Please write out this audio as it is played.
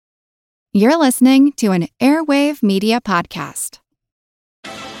You're listening to an Airwave Media Podcast.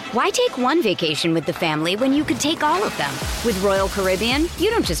 Why take one vacation with the family when you could take all of them? With Royal Caribbean, you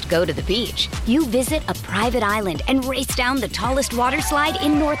don't just go to the beach. You visit a private island and race down the tallest water slide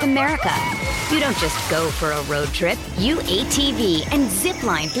in North America. You don't just go for a road trip. You ATV and zip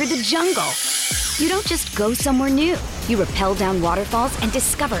line through the jungle. You don't just go somewhere new. You rappel down waterfalls and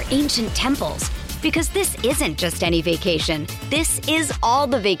discover ancient temples. Because this isn't just any vacation. This is all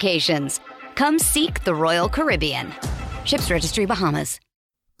the vacations. Come seek the Royal Caribbean. Ships Registry, Bahamas.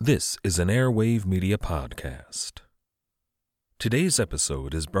 This is an Airwave Media Podcast. Today's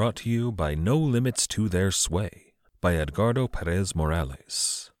episode is brought to you by No Limits to Their Sway by Edgardo Perez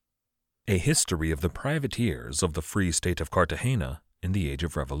Morales. A history of the privateers of the Free State of Cartagena in the Age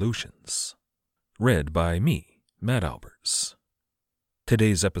of Revolutions. Read by me, Matt Albers.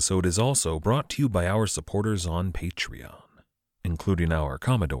 Today's episode is also brought to you by our supporters on Patreon, including our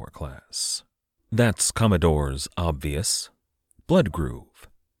Commodore class. That's Commodores Obvious, Bloodgroove,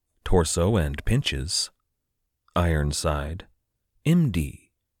 Torso and Pinches, Ironside, MD,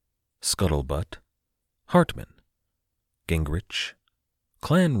 Scuttlebutt, Hartman, Gingrich,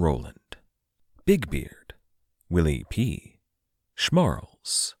 Clan Roland, Bigbeard, Willie P.,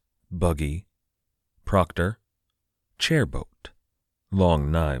 Schmarls, Buggy, Proctor, Chairboat,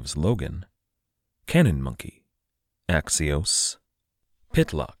 Long Knives Logan, Cannon Monkey, Axios,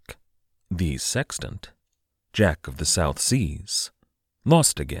 Pitlock, The Sextant, Jack of the South Seas,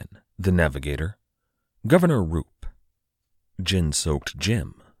 Lost Again, The Navigator, Governor Roop, Gin-Soaked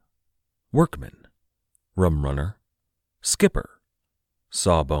Jim, Workman, Rum Runner, Skipper,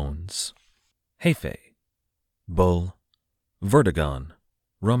 Sawbones, Hefe, Bull, Vertigon,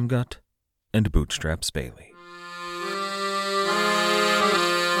 Rumgut, and Bootstraps Bailey.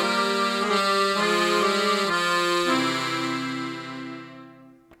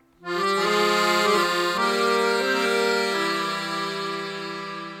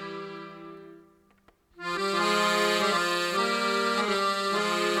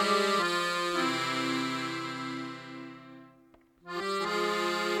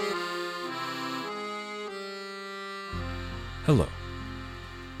 Hello.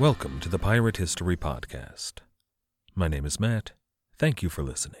 Welcome to the Pirate History Podcast. My name is Matt. Thank you for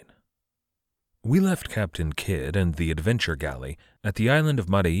listening. We left Captain Kidd and the Adventure Galley at the island of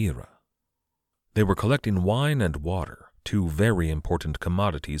Madeira. They were collecting wine and water, two very important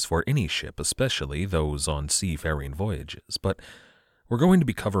commodities for any ship, especially those on seafaring voyages, but we're going to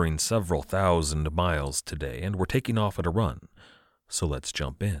be covering several thousand miles today, and we're taking off at a run, so let's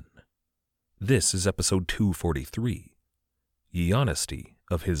jump in. This is episode 243. Ye Honesty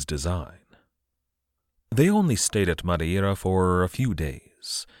of His Design. They only stayed at Madeira for a few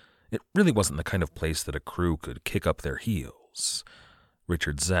days. It really wasn't the kind of place that a crew could kick up their heels.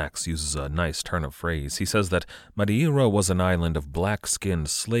 Richard Zacks uses a nice turn of phrase. He says that Madeira was an island of black-skinned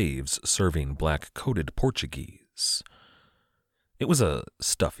slaves serving black-coated Portuguese. It was a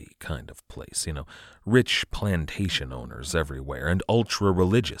stuffy kind of place, rich plantation owners everywhere, and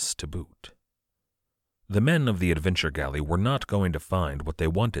ultra-religious to boot. The men of the Adventure Galley were not going to find what they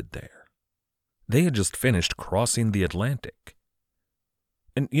wanted there. They had just finished crossing the Atlantic.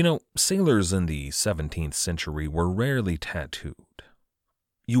 And, sailors in the 17th century were rarely tattooed.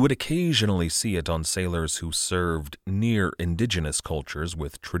 You would occasionally see it on sailors who served near indigenous cultures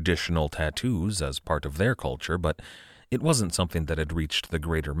with traditional tattoos as part of their culture, but it wasn't something that had reached the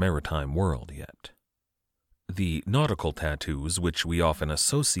greater maritime world yet. The nautical tattoos, which we often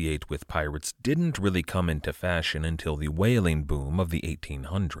associate with pirates, didn't really come into fashion until the whaling boom of the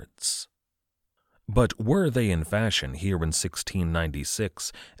 1800s. But were they in fashion here in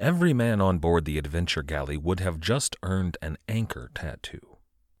 1696, every man on board the Adventure Galley would have just earned an anchor tattoo.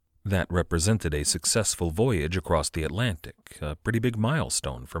 That represented a successful voyage across the Atlantic, a pretty big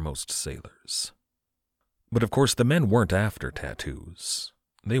milestone for most sailors. But of course the men weren't after tattoos.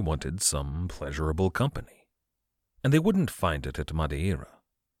 They wanted some pleasurable company. And they wouldn't find it at Madeira.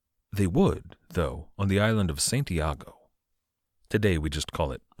 They would, though, on the island of Santiago. Today we just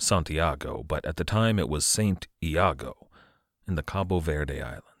call it Santiago, but at the time it was Saint Iago, in the Cabo Verde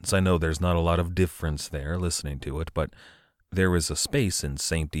Islands. I know there's not a lot of difference there listening to it, but there is a space in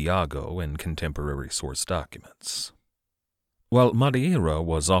Saint Iago in contemporary source documents. While Madeira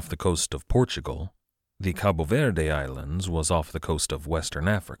was off the coast of Portugal, the Cabo Verde Islands was off the coast of Western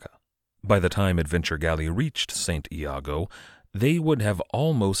Africa. By the time Adventure Galley reached Saint Iago, they would have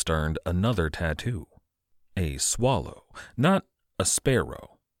almost earned another tattoo. A swallow, not a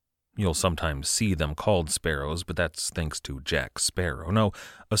sparrow. You'll sometimes see them called sparrows, but that's thanks to Jack Sparrow. No,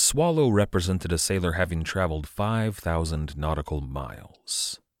 a swallow represented a sailor having traveled 5,000 nautical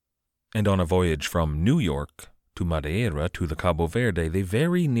miles. And on a voyage from New York to Madeira to the Cabo Verde, they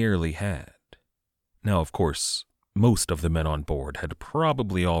very nearly had. Now, of course, most of the men on board had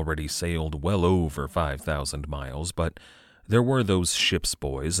probably already sailed well over 5,000 miles, but there were those ship's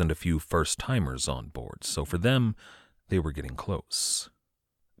boys and a few first-timers on board, so for them, they were getting close.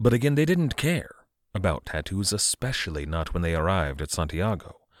 But again, they didn't care about tattoos, especially not when they arrived at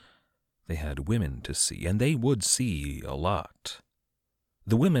Santiago. They had women to see, and they would see a lot.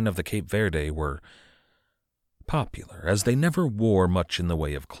 The women of the Cape Verde were popular, as they never wore much in the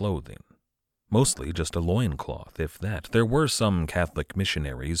way of clothing. Mostly just a loincloth, if that. There were some Catholic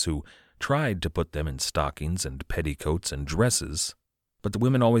missionaries who tried to put them in stockings and petticoats and dresses, but the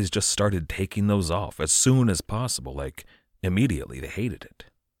women always just started taking those off as soon as possible, like immediately. They hated it.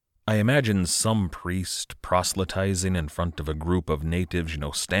 I imagine some priest proselytizing in front of a group of natives,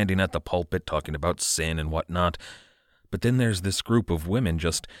 standing at the pulpit talking about sin and whatnot. But then there's this group of women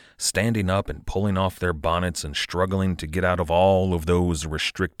just standing up and pulling off their bonnets and struggling to get out of all of those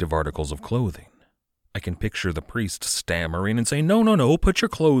restrictive articles of clothing. I can picture the priest stammering and saying, no, put your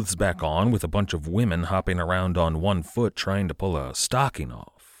clothes back on, with a bunch of women hopping around on one foot trying to pull a stocking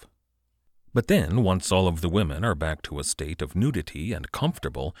off. But then, once all of the women are back to a state of nudity and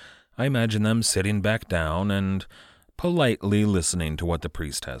comfortable, I imagine them sitting back down and politely listening to what the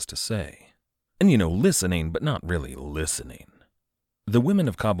priest has to say. And listening, but not really listening. The women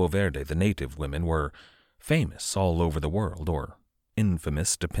of Cabo Verde, the native women, were famous all over the world, or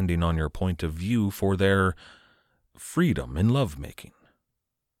infamous, depending on your point of view, for their freedom in lovemaking.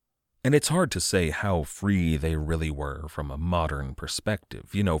 And it's hard to say how free they really were from a modern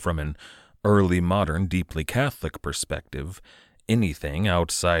perspective. From an early modern, deeply Catholic perspective, anything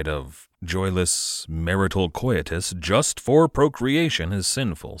outside of joyless marital coitus just for procreation is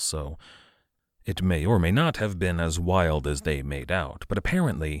sinful, so it may or may not have been as wild as they made out. But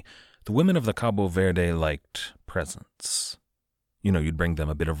apparently, the women of the Cabo Verde liked presents. You'd bring them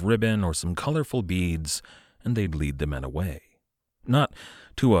a bit of ribbon or some colorful beads, and they'd lead the men away. Not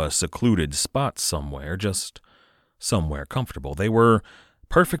to a secluded spot somewhere, just somewhere comfortable. They were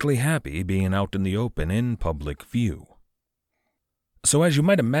perfectly happy being out in the open in public view. So as you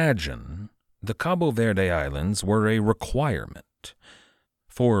might imagine, the Cabo Verde Islands were a requirement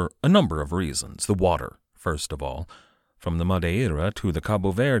for a number of reasons. The water, first of all. From the Madeira to the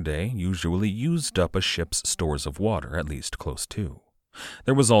Cabo Verde usually used up a ship's stores of water, at least close to.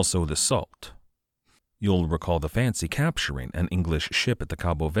 There was also the salt. You'll recall the fancy capturing an English ship at the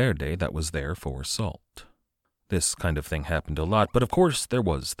Cabo Verde that was there for salt. This kind of thing happened a lot, but of course there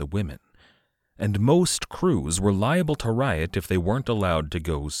was the women. And most crews were liable to riot if they weren't allowed to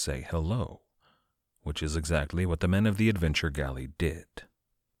go say hello, which is exactly what the men of the Adventure Galley did.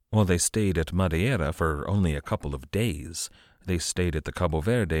 While they stayed at Madeira for only a couple of days, they stayed at the Cabo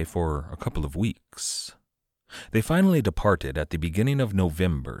Verde for a couple of weeks. They finally departed at the beginning of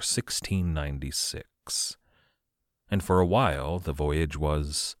November 1696. And for a while, the voyage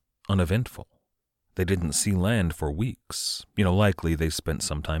was uneventful. They didn't see land for weeks. Likely they spent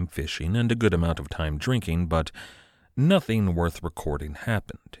some time fishing and a good amount of time drinking, but nothing worth recording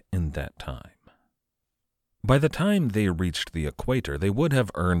happened in that time. By the time they reached the equator, they would have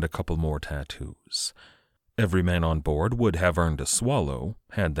earned a couple more tattoos. Every man on board would have earned a swallow,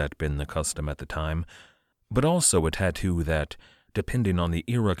 had that been the custom at the time, but also a tattoo that, depending on the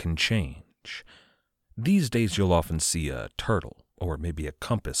era, can change. These days you'll often see a turtle, or maybe a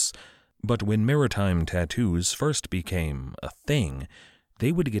compass, but when maritime tattoos first became a thing,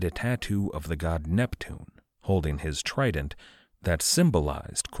 they would get a tattoo of the god Neptune, holding his trident, that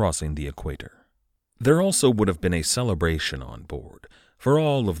symbolized crossing the equator. There also would have been a celebration on board. For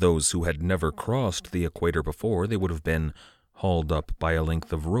all of those who had never crossed the equator before, they would have been hauled up by a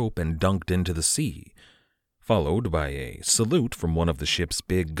length of rope and dunked into the sea, followed by a salute from one of the ship's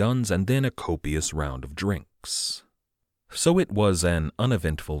big guns and then a copious round of drinks. So it was an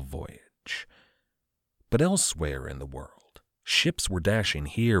uneventful voyage. But elsewhere in the world, ships were dashing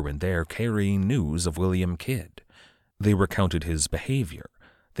here and there carrying news of William Kidd. They recounted his behavior.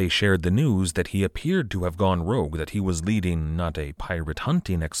 They shared the news that he appeared to have gone rogue, that he was leading not a pirate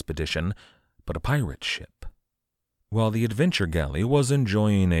hunting expedition, but a pirate ship. While the Adventure Galley was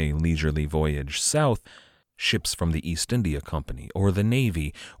enjoying a leisurely voyage south, ships from the East India Company or the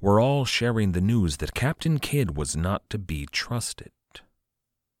Navy were all sharing the news that Captain Kidd was not to be trusted.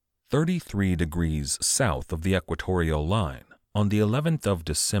 33 degrees south of the equatorial line, on the 11th of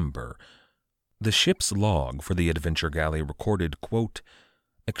December, the ship's log for the Adventure Galley recorded, quote,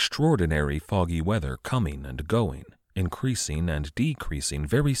 "Extraordinary foggy weather coming and going, increasing and decreasing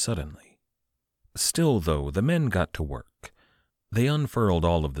very suddenly." Still, though, the men got to work. They unfurled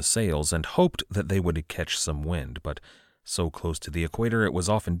all of the sails and hoped that they would catch some wind, but so close to the equator it was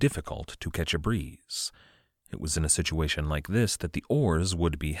often difficult to catch a breeze. It was in a situation like this that the oars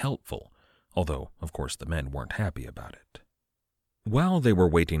would be helpful, although, of course, the men weren't happy about it. While they were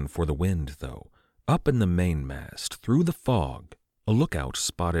waiting for the wind, though, up in the mainmast, through the fog, a lookout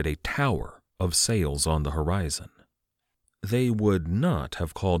spotted a tower of sails on the horizon. They would not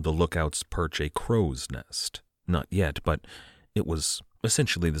have called the lookout's perch a crow's nest, not yet, but it was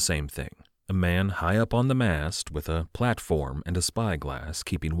essentially the same thing. A man high up on the mast with a platform and a spyglass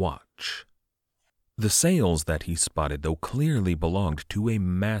keeping watch. The sails that he spotted, though, clearly belonged to a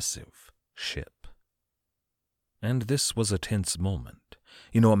massive ship. And this was a tense moment.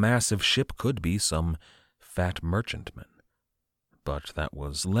 A massive ship could be some fat merchantman. But that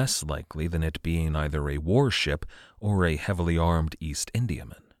was less likely than it being either a warship or a heavily armed East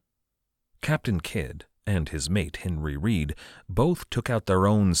Indiaman. Captain Kidd and his mate, Henry Reed, both took out their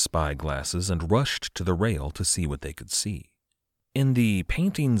own spyglasses and rushed to the rail to see what they could see. In the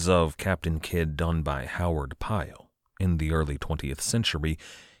paintings of Captain Kidd done by Howard Pyle in the early 20th century,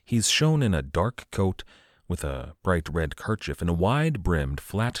 he's shown in a dark coat with a bright red kerchief and a wide-brimmed,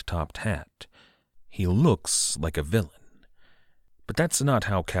 flat-topped hat. He looks like a villain. But that's not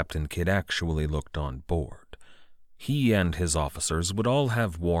how Captain Kidd actually looked on board. He and his officers would all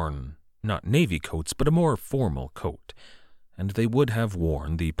have worn not navy coats, but a more formal coat, and they would have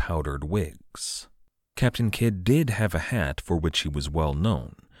worn the powdered wigs. Captain Kidd did have a hat for which he was well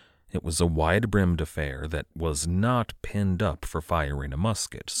known. It was a wide-brimmed affair that was not pinned up for firing a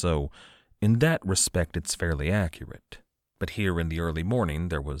musket, so in that respect it's fairly accurate. But here in the early morning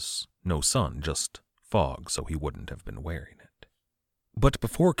there was no sun, just fog, so he wouldn't have been wearing it. But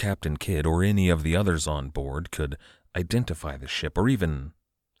before Captain Kidd or any of the others on board could identify the ship or even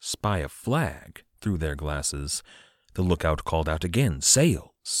spy a flag through their glasses, the lookout called out again,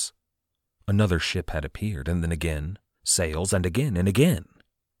 "Sails!" Another ship had appeared, and then again, sails, and again and again.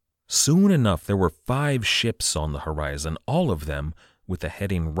 Soon enough there were 5 ships on the horizon, all of them with a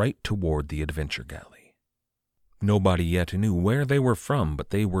heading right toward the Adventure Galley. Nobody yet knew where they were from,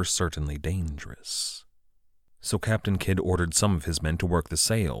 but they were certainly dangerous. So Captain Kidd ordered some of his men to work the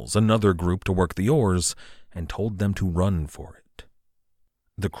sails, another group to work the oars, and told them to run for it.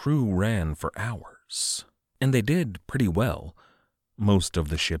 The crew ran for hours, and they did pretty well. Most of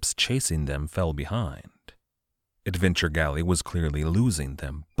the ships chasing them fell behind. Adventure Galley was clearly losing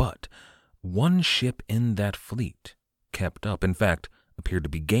them, but one ship in that fleet kept up, in fact, appeared to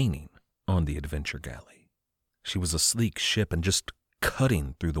be gaining on the Adventure Galley. She was a sleek ship and just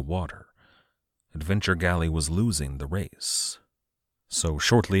cutting through the water. Adventure Galley was losing the race. So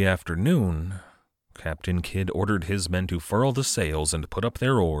shortly after noon, Captain Kidd ordered his men to furl the sails and put up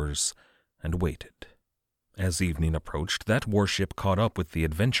their oars, and waited. As evening approached, that warship caught up with the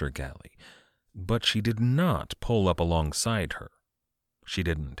Adventure Galley, but she did not pull up alongside her. She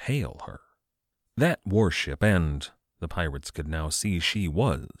didn't hail her. That warship, and the pirates could now see she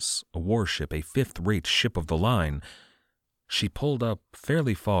was a warship, a fifth-rate ship of the line. She pulled up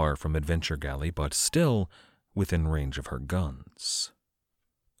fairly far from Adventure Galley, but still within range of her guns.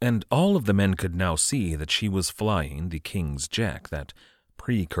 And all of the men could now see that she was flying the King's Jack, that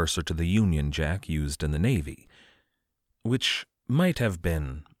precursor to the Union Jack used in the Navy, which might have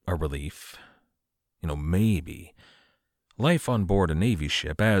been a relief. Maybe. Life on board a Navy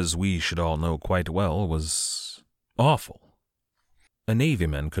ship, as we should all know quite well, was awful. A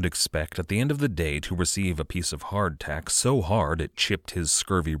Navyman could expect at the end of the day to receive a piece of hardtack so hard it chipped his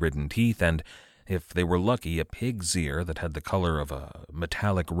scurvy-ridden teeth, and, if they were lucky, a pig's ear that had the color of a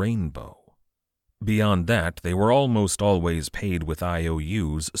metallic rainbow. Beyond that, they were almost always paid with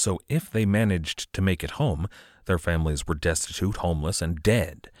IOUs, so if they managed to make it home, their families were destitute, homeless, and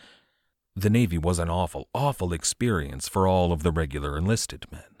dead. The Navy was an awful, awful experience for all of the regular enlisted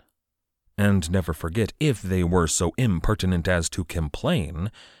men. And never forget, if they were so impertinent as to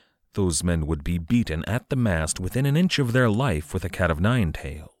complain, those men would be beaten at the mast within an inch of their life with a cat of nine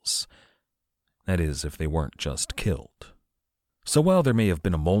tails. That is, if they weren't just killed. So while there may have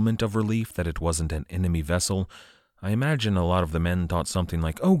been a moment of relief that it wasn't an enemy vessel, I imagine a lot of the men thought something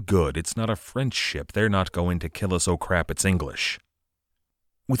like, "Oh good, it's not a French ship, they're not going to kill us, oh crap, it's English."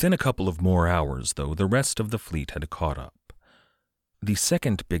 Within a couple of more hours, though, the rest of the fleet had caught up. The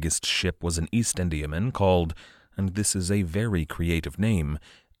second biggest ship was an East Indiaman called, and this is a very creative name,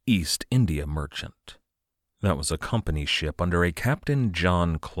 East India Merchant. That was a company ship under a Captain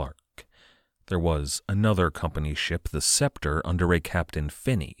John Clark. There was another company ship, the Scepter, under a Captain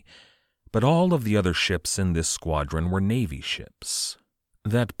Finney, but all of the other ships in this squadron were Navy ships.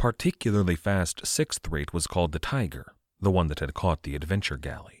 That particularly fast sixth rate was called the Tiger, the one that had caught the Adventure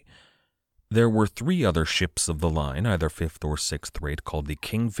Galley. There were 3 other ships of the line, either 5th or 6th rate, called the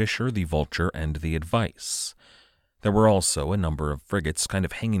Kingfisher, the Vulture, and the Advice. There were also a number of frigates kind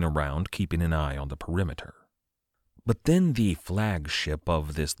of hanging around, keeping an eye on the perimeter. But then the flagship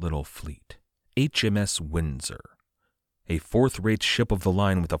of this little fleet, HMS Windsor, a 4th-rate ship of the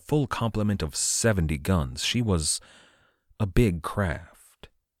line with a full complement of 70 guns. She was a big craft.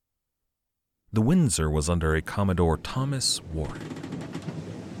 The Windsor was under a Commodore Thomas Warren.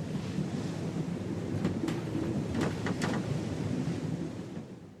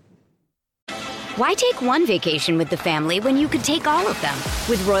 Why take one vacation with the family when you could take all of them?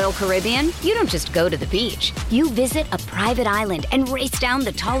 With Royal Caribbean, you don't just go to the beach. You visit a private island and race down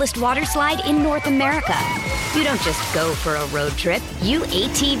the tallest water slide in North America. You don't just go for a road trip. You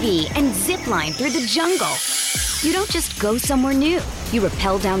ATV and zip line through the jungle. You don't just go somewhere new. You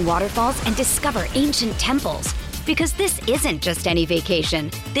rappel down waterfalls and discover ancient temples. Because this isn't just any vacation.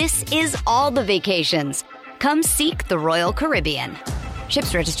 This is all the vacations. Come seek the Royal Caribbean.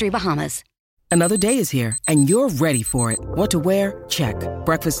 Ships Registry, Bahamas. Another day is here, and you're ready for it. What to wear? Check.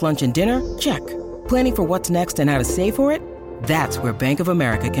 Breakfast, lunch, and dinner? Check. Planning for what's next and how to save for it? That's where Bank of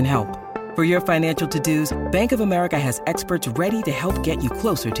America can help. For your financial to-dos, Bank of America has experts ready to help get you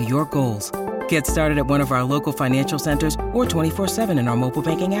closer to your goals. Get started at one of our local financial centers or 24/7 in our mobile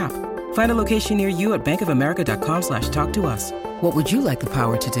banking app. Find a location near you at bankofamerica.com/talktous. What would you like the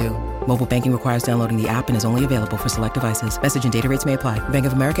power to do? Mobile banking requires downloading the app and is only available for select devices. Message and data rates may apply. Bank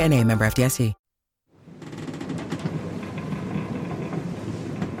of America N.A., member FDIC.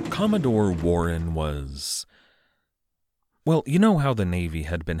 Commodore Warren was... Well, you know how the Navy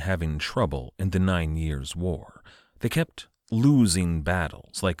had been having trouble in the 9 Years' War. They kept losing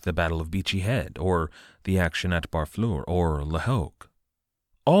battles, like the Battle of Beachy Head, or the action at Barfleur, or La Hogue.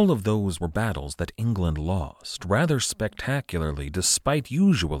 All of those were battles that England lost, rather spectacularly, despite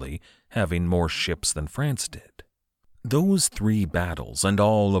usually having more ships than France did. Those 3 battles, and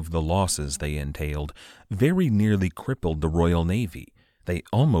all of the losses they entailed, very nearly crippled the Royal Navy. They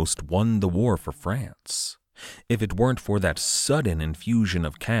almost won the war for France. If it weren't for that sudden infusion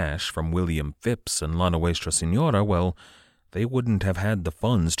of cash from William Phipps and La Nuestra Senora, well, they wouldn't have had the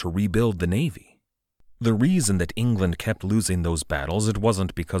funds to rebuild the Navy. The reason that England kept losing those battles, it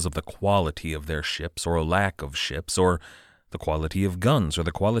wasn't because of the quality of their ships or a lack of ships or the quality of guns or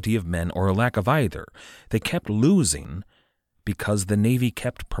the quality of men or a lack of either. They kept losing because the Navy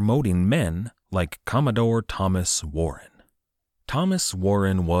kept promoting men like Commodore Thomas Warren. Thomas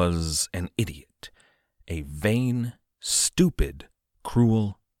Warren was an idiot, a vain, stupid,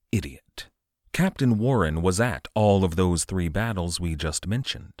 cruel idiot. Captain Warren was at all of those 3 battles we just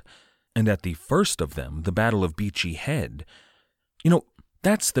mentioned. And at the first of them, the Battle of Beachy Head,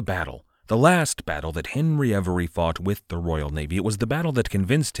 that's the battle, the last battle that Henry Every fought with the Royal Navy. It was the battle that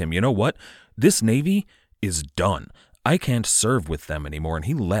convinced him, you know what, this Navy is done. I can't serve with them anymore, and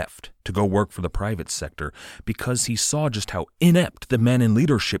he left to go work for the private sector because he saw just how inept the men in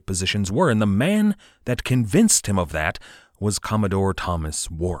leadership positions were, and the man that convinced him of that was Commodore Thomas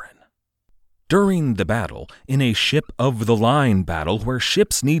Warren. During the battle, in a ship-of-the-line battle where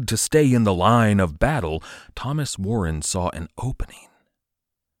ships need to stay in the line of battle, Thomas Warren saw an opening.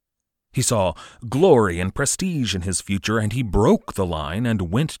 He saw glory and prestige in his future, and he broke the line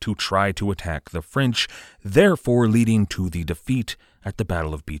and went to try to attack the French, therefore leading to the defeat at the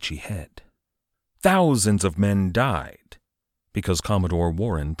Battle of Beachy Head. Thousands of men died because Commodore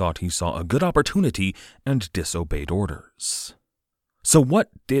Warren thought he saw a good opportunity and disobeyed orders. So what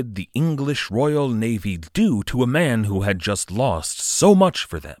did the English Royal Navy do to a man who had just lost so much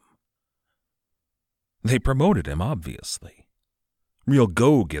for them? They promoted him, obviously. Real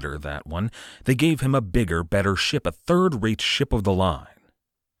go-getter, that one. They gave him a bigger, better ship, a 3rd-rate ship of the line.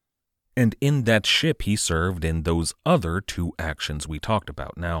 And in that ship he served in those other 2 actions we talked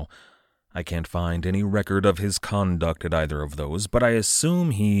about. Now, I can't find any record of his conduct at either of those, but I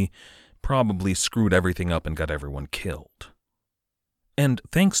assume he probably screwed everything up and got everyone killed. And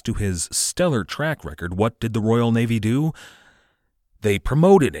thanks to his stellar track record, what did the Royal Navy do? They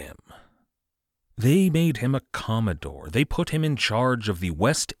promoted him. They made him a Commodore. They put him in charge of the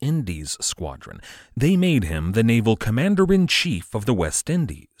West Indies Squadron. They made him the Naval Commander-in-Chief of the West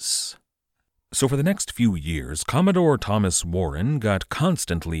Indies. So for the next few years, Commodore Thomas Warren got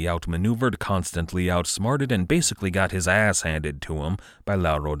constantly outmaneuvered, constantly outsmarted, and basically got his ass handed to him by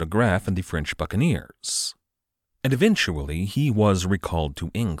Lauro de Graaf and the French buccaneers. And eventually he was recalled to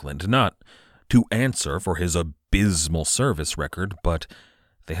England, not to answer for his abysmal service record, but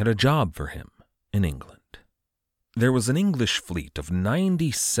they had a job for him in England. There was an English fleet of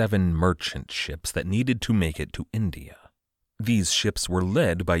 97 merchant ships that needed to make it to India. These ships were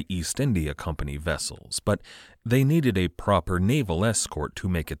led by East India Company vessels, but they needed a proper naval escort to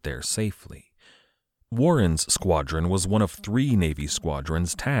make it there safely. Warren's squadron was one of 3 Navy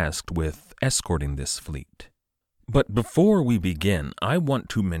squadrons tasked with escorting this fleet. But before we begin, I want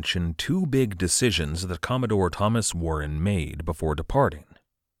to mention 2 big decisions that Commodore Thomas Warren made before departing.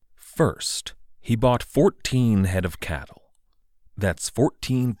 First, he bought 14 head of cattle. That's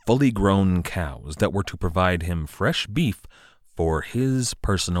 14 fully grown cows that were to provide him fresh beef for his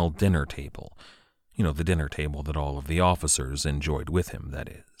personal dinner table. You know, the dinner table that all of the officers enjoyed with him, that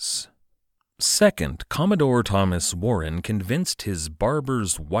is. Second, Commodore Thomas Warren convinced his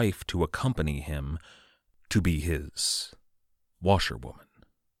barber's wife to accompany him to be his washerwoman.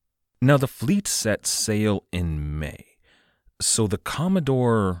 Now, the fleet set sail in May, so the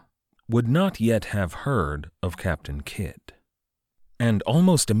Commodore would not yet have heard of Captain Kidd. And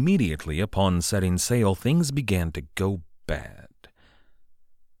almost immediately upon setting sail, things began to go bad.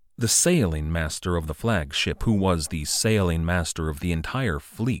 The sailing master of the flagship, who was the sailing master of the entire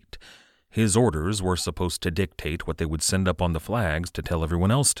fleet, his orders were supposed to dictate what they would send up on the flags to tell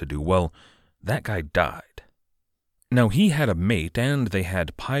everyone else to do. Well, that guy died. Now, he had a mate, and they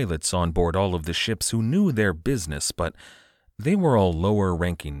had pilots on board all of the ships who knew their business, but they were all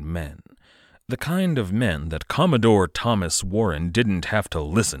lower-ranking men. The kind of men that Commodore Thomas Warren didn't have to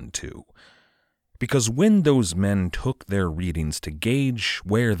listen to. Because when those men took their readings to gauge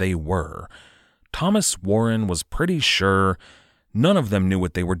where they were, Thomas Warren was pretty sure none of them knew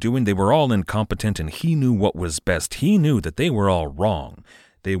what they were doing. They were all incompetent, and he knew what was best. He knew that they were all wrong.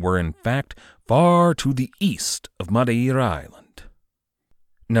 They were, in fact, far to the east of Madeira Island.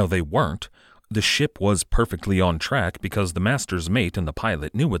 Now, they weren't. The ship was perfectly on track because the master's mate and the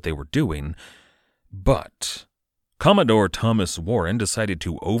pilot knew what they were doing. But Commodore Thomas Warren decided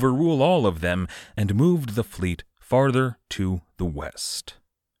to overrule all of them and moved the fleet farther to the west.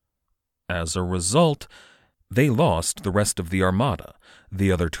 As a result, they lost the rest of the Armada,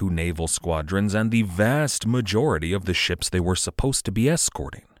 the other 2 naval squadrons, and the vast majority of the ships they were supposed to be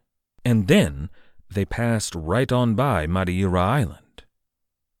escorting. And then they passed right on by Madeira Island.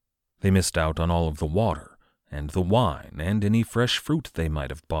 They missed out on all of the water, and the wine, and any fresh fruit they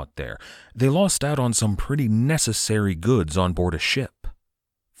might have bought there. They lost out on some pretty necessary goods on board a ship.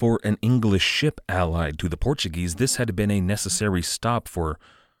 For an English ship allied to the Portuguese, this had been a necessary stop for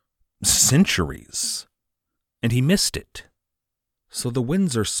centuries. And he missed it. So the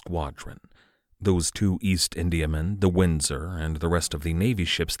Windsor Squadron, those 2 East Indiamen, the Windsor, and the rest of the Navy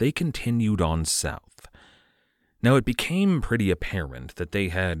ships, they continued on south. Now, it became pretty apparent that they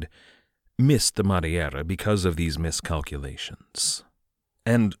had missed the Madeira because of these miscalculations.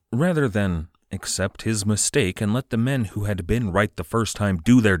 And rather than accept his mistake and let the men who had been right the first time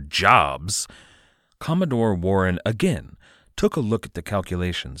do their jobs, Commodore Warren again took a look at the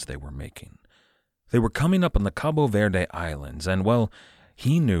calculations they were making. They were coming up on the Cabo Verde Islands, and, well,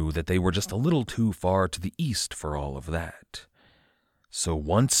 he knew that they were just a little too far to the east for all of that. So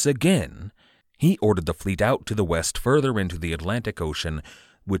once again, he ordered the fleet out to the west, further into the Atlantic Ocean,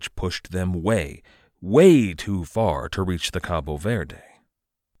 which pushed them way, way too far to reach the Cabo Verde.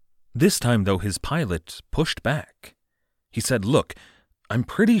 This time, though, his pilot pushed back. He said, "Look, I'm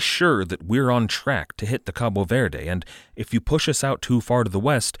pretty sure that we're on track to hit the Cabo Verde, and if you push us out too far to the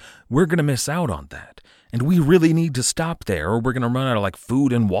west, we're going to miss out on that. And we really need to stop there, or we're going to run out of,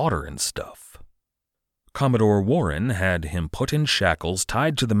 food and water and stuff." Commodore Warren had him put in shackles,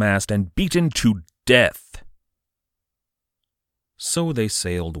 tied to the mast, and beaten to death. So they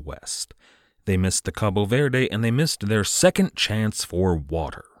sailed west. They missed the Cabo Verde, and they missed their second chance for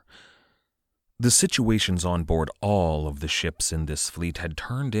water. The situations on board all of the ships in this fleet had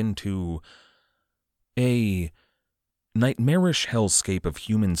turned into a nightmarish hellscape of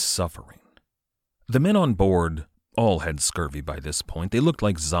human suffering. The men on board all had scurvy by this point. They looked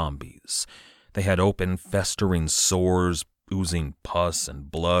like zombies. They had open, festering sores, oozing pus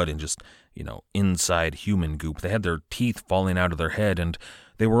and blood and just, inside human goop. They had their teeth falling out of their head, and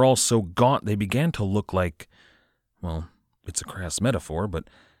they were all so gaunt they began to look like, well, it's a crass metaphor, but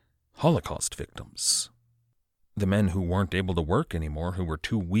Holocaust victims. The men who weren't able to work anymore, who were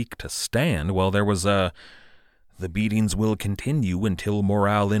too weak to stand, well, there was the beatings will continue until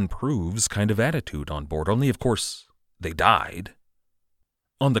morale improves kind of attitude on board. Only, of course, they died.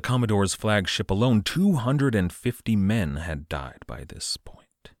 On the Commodore's flagship alone, 250 men had died by this point.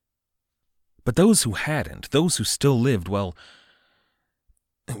 But those who hadn't, those who still lived, well,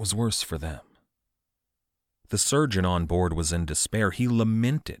 it was worse for them. The surgeon on board was in despair. He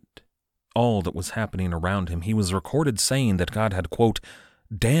lamented all that was happening around him. He was recorded saying that God had, quote,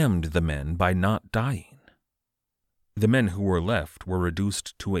 damned the men by not dying. The men who were left were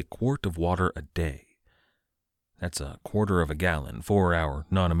reduced to a quart of water a day. That's a quarter of a gallon. For our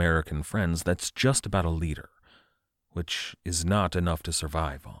non-American friends, that's just about a liter, which is not enough to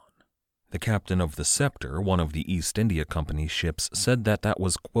survive on. The captain of the Scepter, one of the East India Company's ships, said that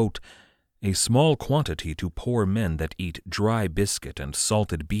was, quote, a small quantity to poor men that eat dry biscuit and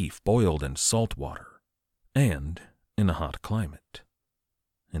salted beef boiled in salt water, and in a hot climate,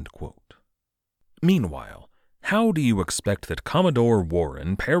 end quote. Meanwhile, how do you expect that Commodore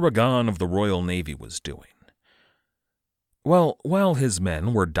Warren, paragon of the Royal Navy, was doing? Well, while his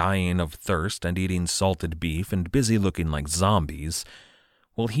men were dying of thirst and eating salted beef and busy looking like zombies,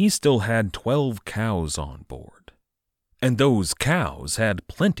 well, he still had 12 cows on board. And those cows had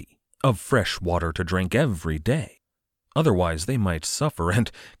plenty of fresh water to drink every day. Otherwise, they might suffer,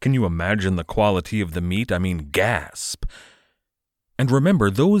 and can you imagine the quality of the meat? I mean, gasp. And remember,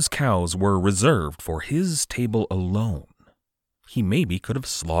 those cows were reserved for his table alone. He maybe could have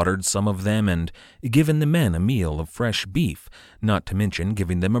slaughtered some of them and given the men a meal of fresh beef, not to mention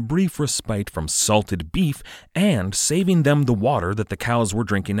giving them a brief respite from salted beef and saving them the water that the cows were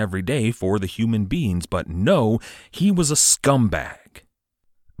drinking every day for the human beings. But no, he was a scumbag.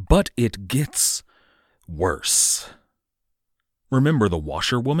 But it gets worse. Remember the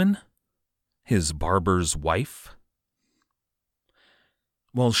washerwoman? His barber's wife?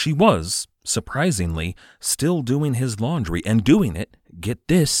 Well, she was, surprisingly, still doing his laundry and doing it, get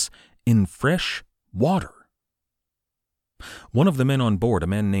this, in fresh water. One of the men on board, a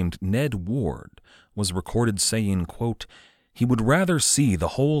man named Ned Ward, was recorded saying, quote, he would rather see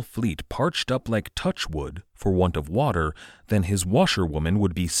the whole fleet parched up like touchwood for want of water than his washerwoman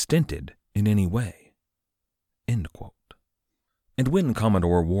would be stinted in any way, end quote. And when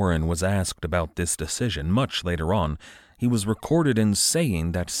Commodore Warren was asked about this decision much later on, he was recorded in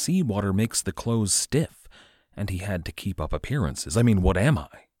saying that seawater makes the clothes stiff, and he had to keep up appearances. I mean, what am I?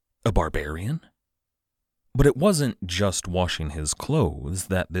 A barbarian? But it wasn't just washing his clothes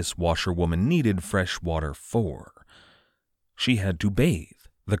that this washerwoman needed fresh water for. She had to bathe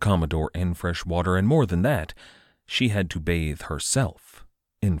the Commodore in fresh water, and more than that, she had to bathe herself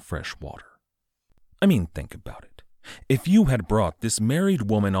in fresh water. I mean, think about it. If you had brought this married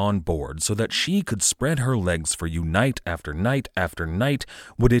woman on board so that she could spread her legs for you night after night after night,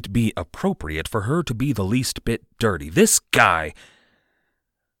 would it be appropriate for her to be the least bit dirty? This guy...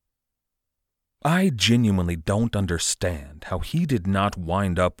 I genuinely don't understand how he did not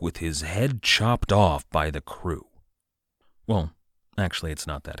wind up with his head chopped off by the crew. Well, actually, it's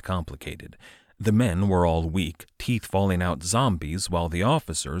not that complicated. The men were all weak, teeth falling out zombies, while the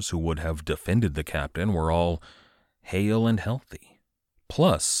officers who would have defended the captain were all hale and healthy.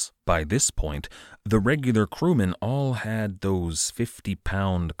 Plus, by this point, the regular crewmen all had those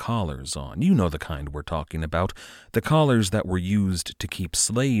 50-pound collars on. You know the kind we're talking about, the collars that were used to keep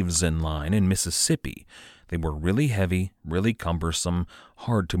slaves in line in Mississippi. They were really heavy, really cumbersome,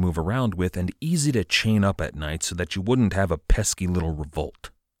 hard to move around with, and easy to chain up at night so that you wouldn't have a pesky little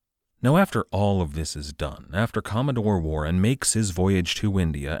revolt. Now, after all of this is done, after Commodore Warren makes his voyage to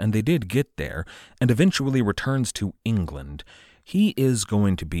India, and they did get there, and eventually returns to England, he is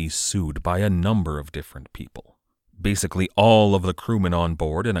going to be sued by a number of different people. Basically all of the crewmen on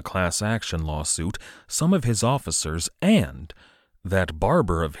board in a class action lawsuit, some of his officers, and that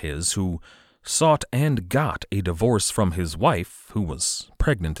barber of his who sought and got a divorce from his wife, who was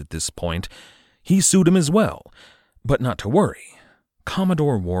pregnant at this point. He sued him as well. But not to worry.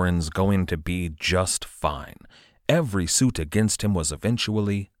 Commodore Warren's going to be just fine. Every suit against him was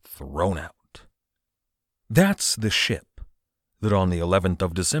eventually thrown out. That's the ship that on the 11th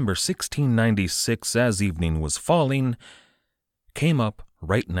of December 1696, as evening was falling, came up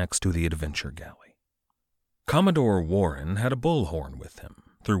right next to the Adventure Galley. Commodore Warren had a bullhorn with him,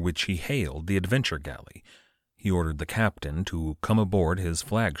 through which he hailed the Adventure Galley. He ordered the captain to come aboard his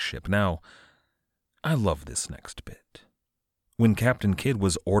flagship. Now, I love this next bit. When Captain Kidd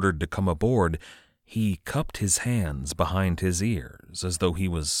was ordered to come aboard, he cupped his hands behind his ears as though he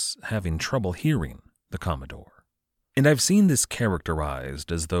was having trouble hearing the Commodore. And I've seen this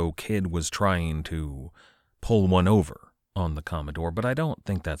characterized as though Kidd was trying to pull one over on the Commodore, but I don't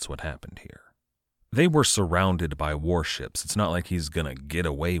think that's what happened here. They were surrounded by warships. It's not like he's gonna get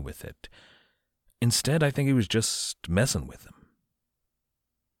away with it. Instead, I think he was just messing with them.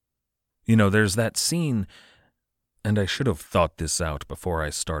 You know, there's that scene, and I should have thought this out before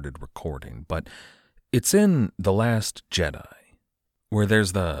I started recording, but it's in The Last Jedi, where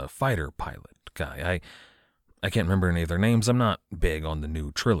there's the fighter pilot guy. I can't remember any of their names. I'm not big on the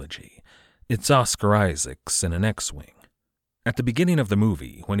new trilogy. It's Oscar Isaacs in an X-Wing. At the beginning of the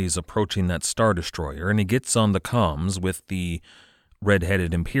movie, when he's approaching that Star Destroyer and he gets on the comms with the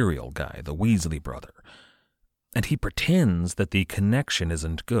red-headed Imperial guy, the Weasley brother, and he pretends that the connection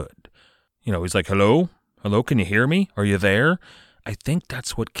isn't good. He's like, hello? Hello, can you hear me? Are you there? I think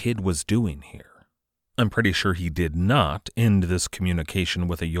that's what Kid was doing here. I'm pretty sure he did not end this communication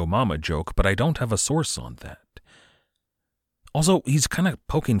with a Yo Mama joke, but I don't have a source on that. Also, he's kind of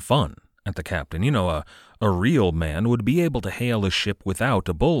poking fun at the captain. A real man would be able to hail a ship without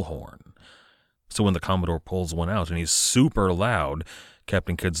a bullhorn. So when the Commodore pulls one out and he's super loud,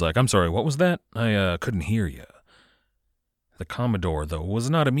 Captain Kidd's like, I'm sorry, what was that? I couldn't hear you. The Commodore, though, was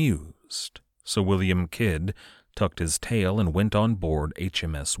not amused, so William Kidd tucked his tail and went on board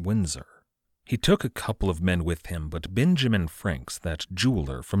HMS Windsor. He took a couple of men with him, but Benjamin Franks, that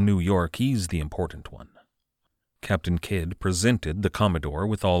jeweler from New York, he's the important one. Captain Kidd presented the Commodore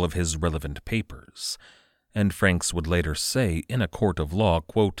with all of his relevant papers, and Franks would later say in a court of law,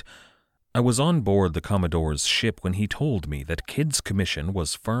 quote, I was on board the Commodore's ship when he told me that Kidd's commission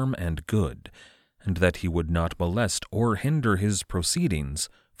was firm and good, and that he would not molest or hinder his proceedings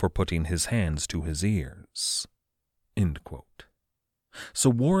for putting his hands to his ears. End quote. So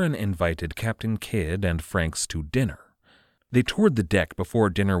Warren invited Captain Kidd and Franks to dinner. They toured the deck before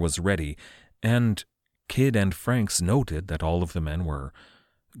dinner was ready, and Kidd and Franks noted that all of the men were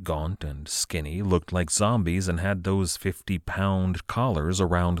gaunt and skinny, looked like zombies, and had those 50-pound collars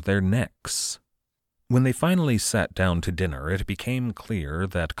around their necks. When they finally sat down to dinner, it became clear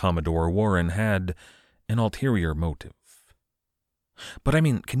that Commodore Warren had an ulterior motive. But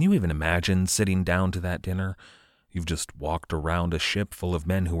can you even imagine sitting down to that dinner? You've just walked around a ship full of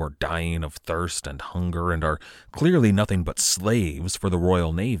men who are dying of thirst and hunger and are clearly nothing but slaves for the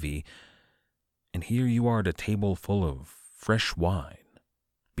Royal Navy. And here you are at a table full of fresh wine,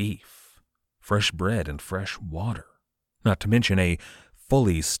 beef, fresh bread, and fresh water. Not to mention a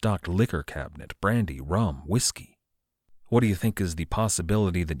fully stocked liquor cabinet, brandy, rum, whiskey. What do you think is the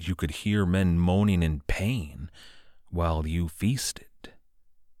possibility that you could hear men moaning in pain while you feasted?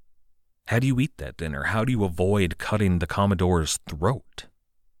 How do you eat that dinner? How do you avoid cutting the Commodore's throat?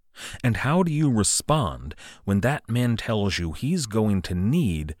 And how do you respond when that man tells you he's going to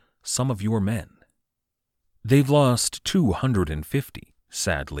need some of your men? They've lost 250,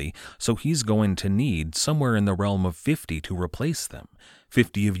 sadly, so he's going to need somewhere in the realm of 50 to replace them.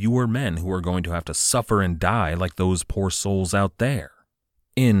 50 of your men who are going to have to suffer and die like those poor souls out there.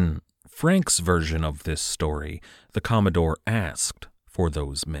 In Frank's version of this story, the Commodore asked for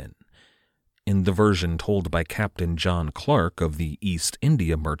those men. In the version told by Captain John Clark of the East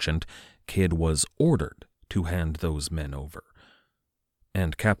India Merchant, Kidd was ordered to hand those men over.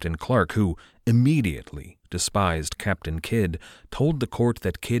 And Captain Clark, who immediately despised Captain Kidd, told the court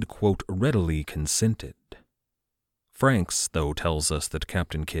that Kidd, quote, readily consented. Franks, though, tells us that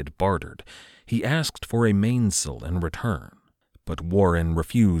Captain Kidd bartered. He asked for a mainsail in return, but Warren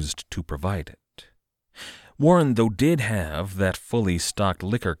refused to provide it. Warren, though, did have that fully stocked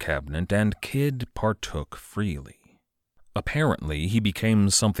liquor cabinet, and Kidd partook freely. Apparently, he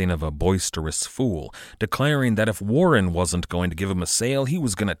became something of a boisterous fool, declaring that if Warren wasn't going to give him a sail, he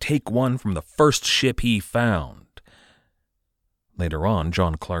was going to take one from the first ship he found. Later on,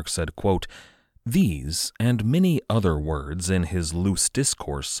 John Clark said, quote, these and many other words in his loose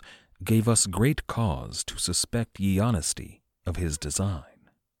discourse gave us great cause to suspect ye honesty of his design.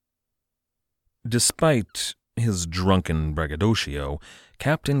 Despite his drunken braggadocio,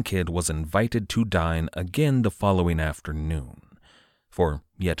 Captain Kidd was invited to dine again the following afternoon, for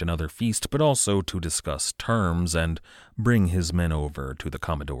yet another feast, but also to discuss terms and bring his men over to the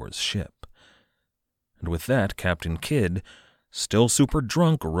Commodore's ship. And with that, Captain Kidd, still super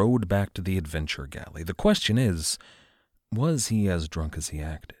drunk, rowed back to the adventure galley. The question is, was he as drunk as he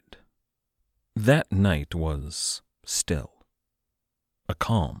acted? That night was still. A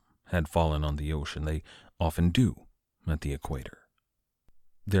calm had fallen on the ocean. They often do at the equator.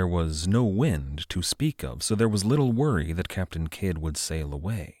 There was no wind to speak of, so there was little worry that Captain Kidd would sail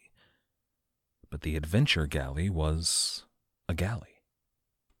away. But the adventure galley was a galley.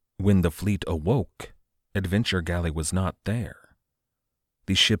 When the fleet awoke, Adventure Galley was not there.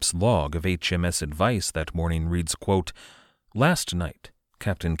 The ship's log of HMS Advice that morning reads, quote, last night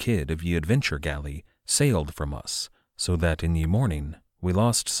Captain Kidd of ye Adventure Galley sailed from us, so that in ye morning we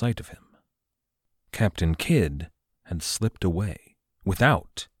lost sight of him. Captain Kidd had slipped away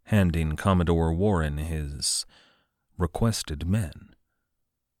without handing Commodore Warren his requested men.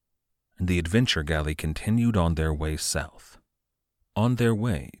 And the Adventure Galley continued on their way south, on their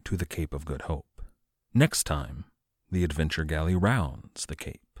way to the Cape of Good Hope. Next time, the Adventure Galley rounds the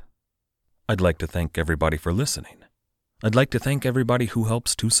Cape. I'd like to thank everybody for listening. I'd like to thank everybody who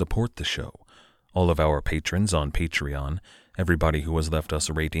helps to support the show, all of our patrons on Patreon, everybody who has left us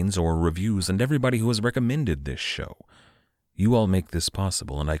ratings or reviews, and everybody who has recommended this show. You all make this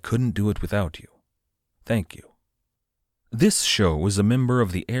possible, and I couldn't do it without you. Thank you. This show is a member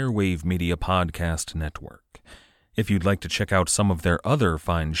of the Airwave Media Podcast Network. If you'd like to check out some of their other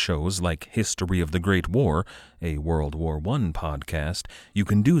fine shows like History of the Great War, a World War I podcast, you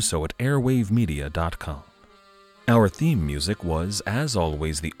can do so at airwavemedia.com. Our theme music was, as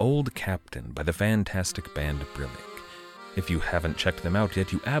always, The Old Captain by the fantastic band Brillig. If you haven't checked them out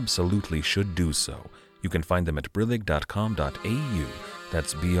yet, you absolutely should do so. You can find them at brillig.com.au.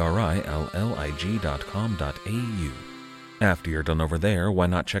 That's brillig.com.au. After you're done over there, why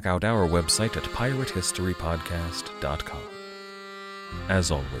not check out our website at piratehistorypodcast.com.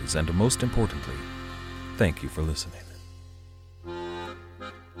 As always, and most importantly, thank you for listening.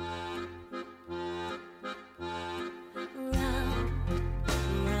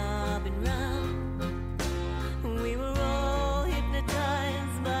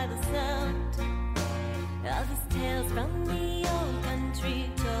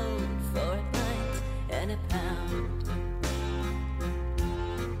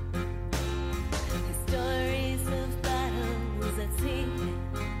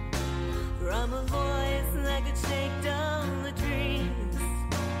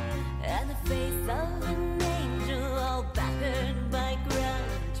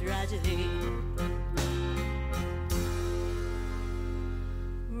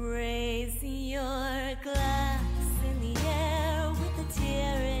 Raise your glass in the air with a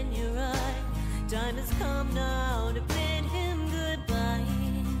tear in your eye. Time has come now to bid him goodbye.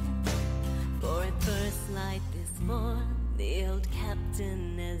 For at first light this morn, the old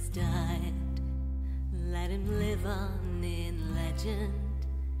captain has died. Let him live on in legend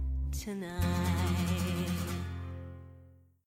tonight.